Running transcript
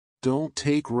Don't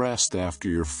take rest after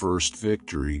your first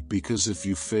victory, because if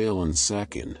you fail in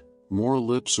second, more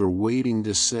lips are waiting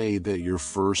to say that your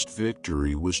first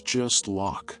victory was just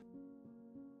luck.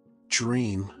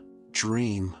 Dream,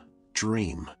 dream,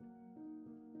 dream.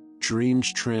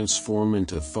 Dreams transform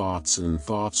into thoughts, and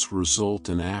thoughts result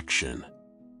in action.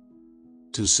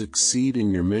 To succeed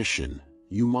in your mission,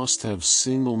 you must have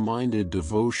single-minded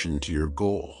devotion to your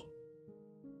goal.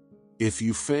 If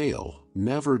you fail,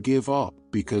 never give up,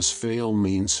 because fail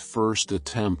means first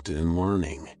attempt in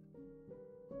learning.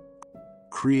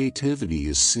 Creativity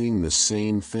is seeing the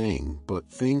same thing but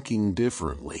thinking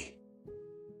differently.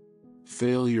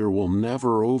 Failure will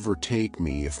never overtake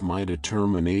me if my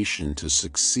determination to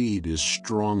succeed is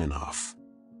strong enough.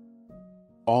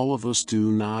 All of us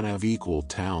do not have equal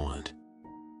talent,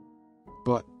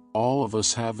 but all of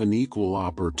us have an equal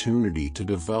opportunity to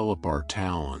develop our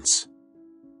talents.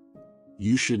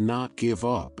 You should not give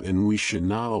up, and we should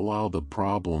not allow the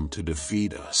problem to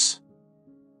defeat us.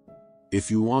 If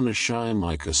you want to shine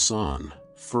like a sun,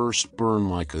 first burn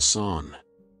like a sun.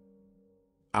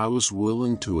 I was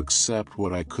willing to accept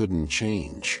what I couldn't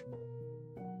change.